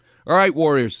All right,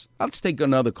 Warriors. Let's take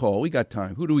another call. We got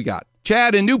time. Who do we got?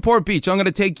 Chad in Newport Beach. I'm going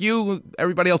to take you.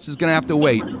 Everybody else is going to have to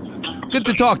wait. Good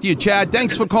to talk to you, Chad.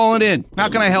 Thanks for calling in. How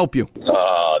can I help you?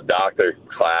 Oh, Dr.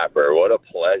 Clapper, what a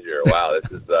pleasure. Wow,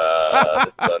 this is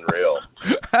unreal.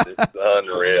 This is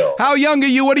unreal. How young are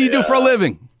you? What do you do for a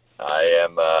living? I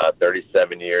am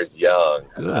 37 years young.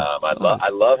 I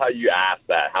love how you ask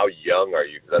that. How young are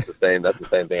you? Because that's the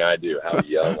same thing I do. How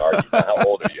young are you? How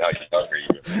old are you? How young are you?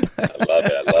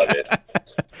 I love it.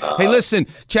 Hey, listen,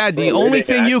 Chad, the only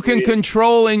thing you can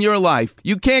control in your life,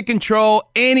 you can't control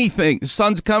anything. The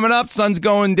sun's coming up, sun's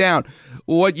going down.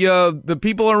 What the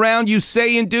people around you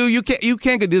say and do, you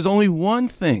can't. There's only one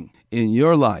thing in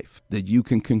your life that you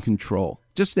can control.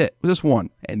 Just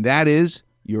one. And that is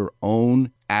your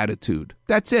own attitude.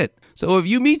 That's it. So if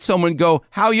you meet someone, go,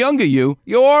 how young are you?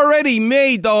 You already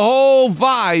made the whole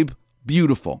vibe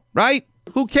beautiful, right?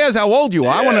 Who cares how old you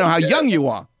are? I want to know how young you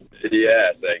are.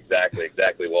 Yes,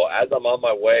 exactly. Well, as I'm on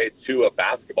my way to a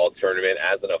basketball tournament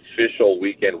as an official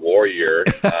weekend warrior,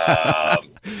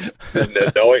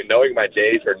 knowing my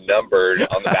days are numbered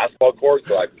on the basketball court,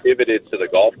 so I pivoted to the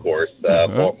golf course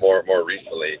more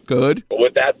recently. Good. But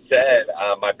with that said,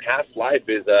 my past life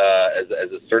is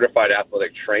as a certified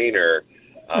athletic trainer.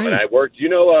 And I worked. Do you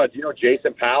know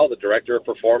Jason Powell, the director of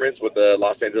performance with the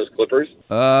Los Angeles Clippers?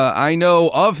 I know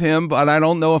of him, but I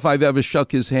don't know if I've ever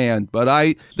shook his hand. But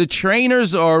the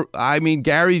trainers are.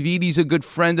 Gary Vidi's a good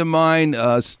friend of mine.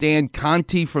 Stan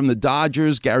Conti from the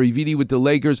Dodgers. Gary Vidi with the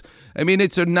Lakers.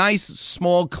 It's a nice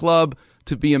small club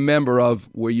to be a member of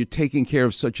where you're taking care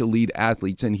of such elite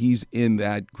athletes, and he's in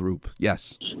that group.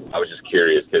 Yes. I was just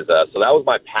curious because so that was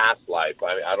my past life.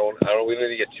 I don't we don't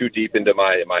need to get too deep into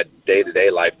my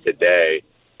day-to-day life today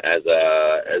as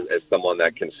someone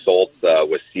that consults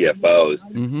with CFOs.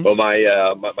 Mm-hmm. But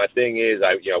my thing is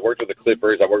I worked with the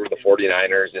Clippers, I worked with the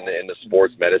 49ers in the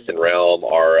sports medicine realm,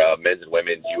 our men's and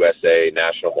women's USA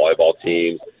national volleyball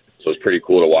teams. So it's pretty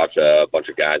cool to watch a bunch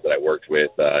of guys that I worked with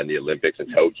in the Olympics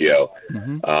in Tokyo.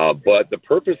 Mm-hmm. But the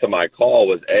purpose of my call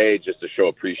was, A, just to show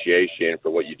appreciation for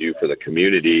what you do for the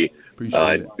community.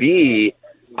 And B,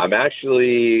 I'm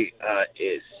actually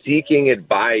seeking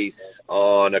advice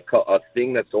on a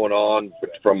thing that's going on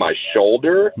from my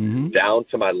shoulder down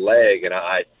to my leg. And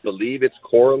I believe it's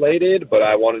correlated, but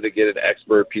I wanted to get an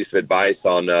expert piece of advice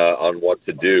on what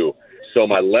to do. So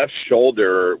my left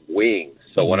shoulder wings.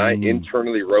 So when I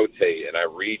internally rotate and I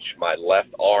reach my left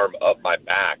arm up my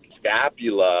back,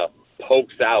 scapula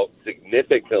pokes out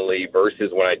significantly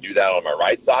versus when I do that on my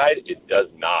right side, it does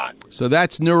not. So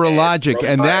that's neurologic.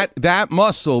 And that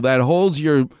muscle that holds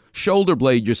your shoulder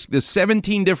blade, there's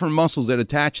 17 different muscles that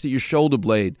attach to your shoulder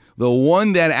blade. The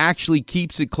one that actually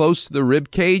keeps it close to the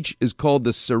rib cage is called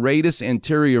the serratus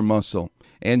anterior muscle.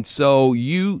 And so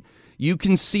you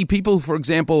can see people, for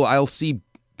example, I'll see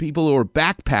people who are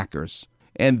backpackers.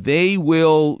 And they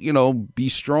will, be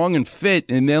strong and fit,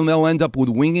 and then they'll end up with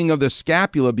winging of the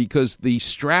scapula because the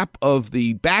strap of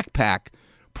the backpack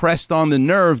pressed on the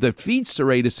nerve that feeds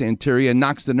serratus anterior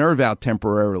knocks the nerve out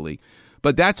temporarily.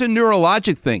 But that's a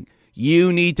neurologic thing.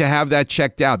 You need to have that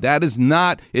checked out. That is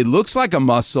not, it looks like a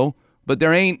muscle, but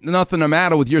there ain't nothing the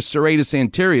matter with your serratus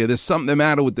anterior. There's something the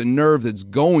matter with the nerve that's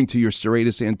going to your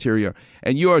serratus anterior.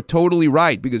 And you are totally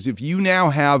right, because if you now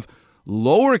have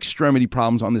lower extremity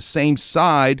problems on the same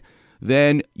side,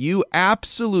 then your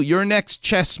next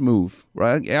chess move,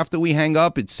 right? After we hang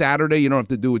up, it's Saturday. You don't have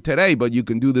to do it today, but you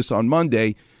can do this on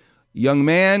Monday. Young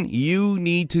man, you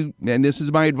need to, and this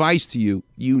is my advice to you,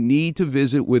 you need to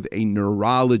visit with a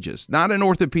neurologist, not an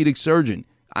orthopedic surgeon.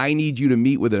 I need you to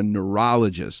meet with a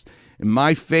neurologist. And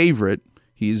my favorite,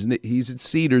 he's at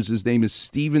Cedars. His name is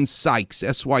Steven Sykes,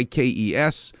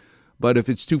 Sykes. But if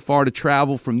it's too far to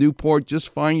travel from Newport, just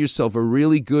find yourself a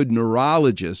really good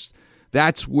neurologist.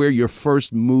 That's where your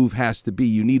first move has to be.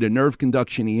 You need a nerve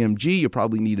conduction EMG. You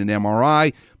probably need an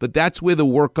MRI. But that's where the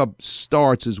workup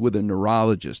starts, is with a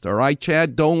neurologist. All right,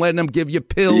 Chad? Don't let them give you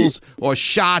pills or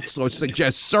shots or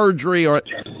suggest surgery. Or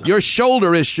your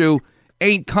shoulder issue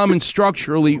ain't coming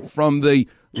structurally from the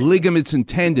ligaments and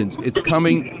tendons. It's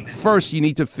coming first. You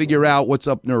need to figure out what's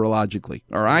up neurologically.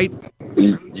 All right?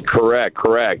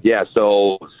 Correct. Yeah.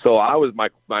 So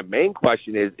my main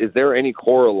question is there any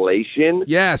correlation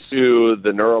to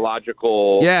the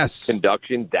neurological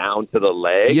conduction down to the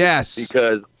leg? Yes.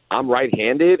 Because I'm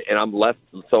right-handed and I'm left,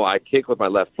 so I kick with my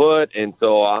left foot, and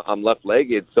so I'm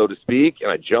left-legged, so to speak, and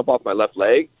I jump off my left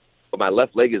leg. but my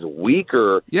left leg is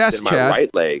weaker than my Chad.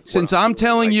 right leg. Since I'm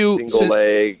telling you,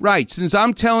 leg. Right, since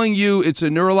I'm telling you it's a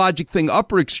neurologic thing,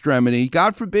 upper extremity,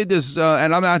 God forbid this,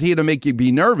 and I'm not here to make you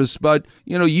be nervous, but,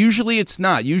 usually it's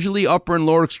not. Usually upper and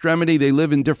lower extremity, they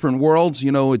live in different worlds.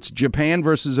 It's Japan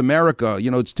versus America.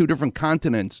 It's two different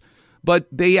continents. But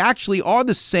they actually are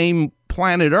the same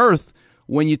planet Earth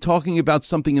when you're talking about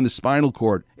something in the spinal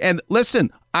cord. And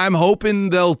listen, I'm hoping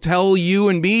they'll tell you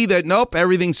and me that, nope,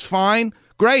 everything's fine.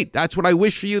 Great. That's what I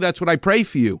wish for you. That's what I pray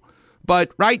for you. But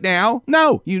right now,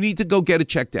 no, you need to go get it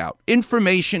checked out.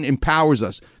 Information empowers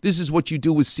us. This is what you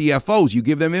do with CFOs. You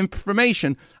give them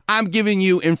information. I'm giving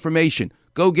you information.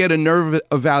 Go get a nerve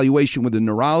evaluation with a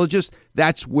neurologist.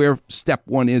 That's where step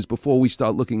one is before we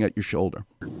start looking at your shoulder.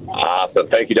 Awesome.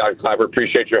 Thank you, Dr. Kleiber.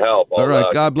 Appreciate your help. All right.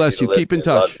 God bless you. Keep in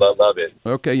touch. Love it.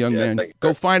 Okay, young man.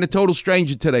 Go find a total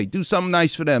stranger today. Do something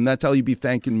nice for them. That's how you be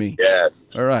thanking me. Yes.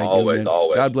 All right. Always.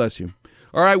 God bless you.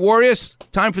 All right, Warriors,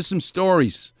 time for some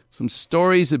stories. Some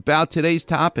stories about today's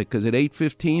topic, because at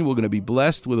 8:15, we're going to be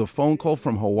blessed with a phone call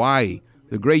from Hawaii.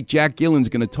 The great Jack Gillen's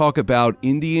going to talk about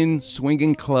Indian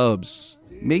swinging clubs,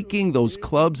 making those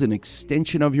clubs an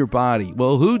extension of your body.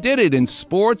 Well, who did it in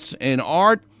sports, in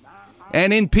art,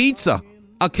 and in pizza?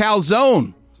 A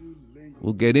calzone.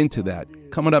 We'll get into that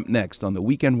coming up next on the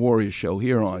Weekend Warriors Show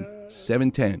here on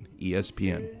 710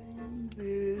 ESPN.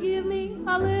 Give me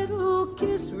a little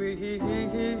kiss, sweet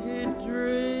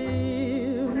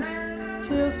dreams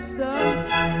till sun.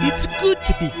 It's good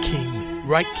to be king,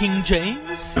 right, King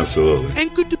James? Absolutely.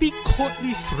 And good to be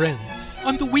courtly friends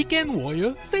on the Weekend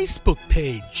Warrior Facebook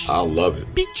page. I love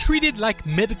it. Be treated like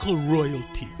medical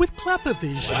royalty with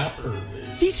Clappervision.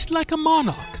 Feast like a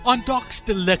monarch on Doc's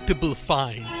delectable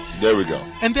finds. There we go.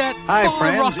 And that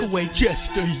far rockaway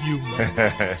jester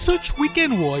humor. Search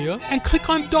Weekend Warrior and click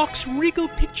on Doc's regal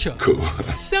picture. Cool.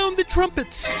 Sound the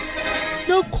trumpets.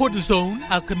 No cortisone,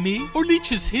 alchemy, or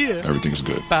leeches here. Everything's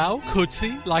good. Bow,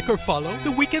 curtsy, like or follow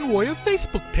the Weekend Warrior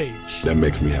Facebook page. That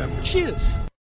makes me happy. Cheers.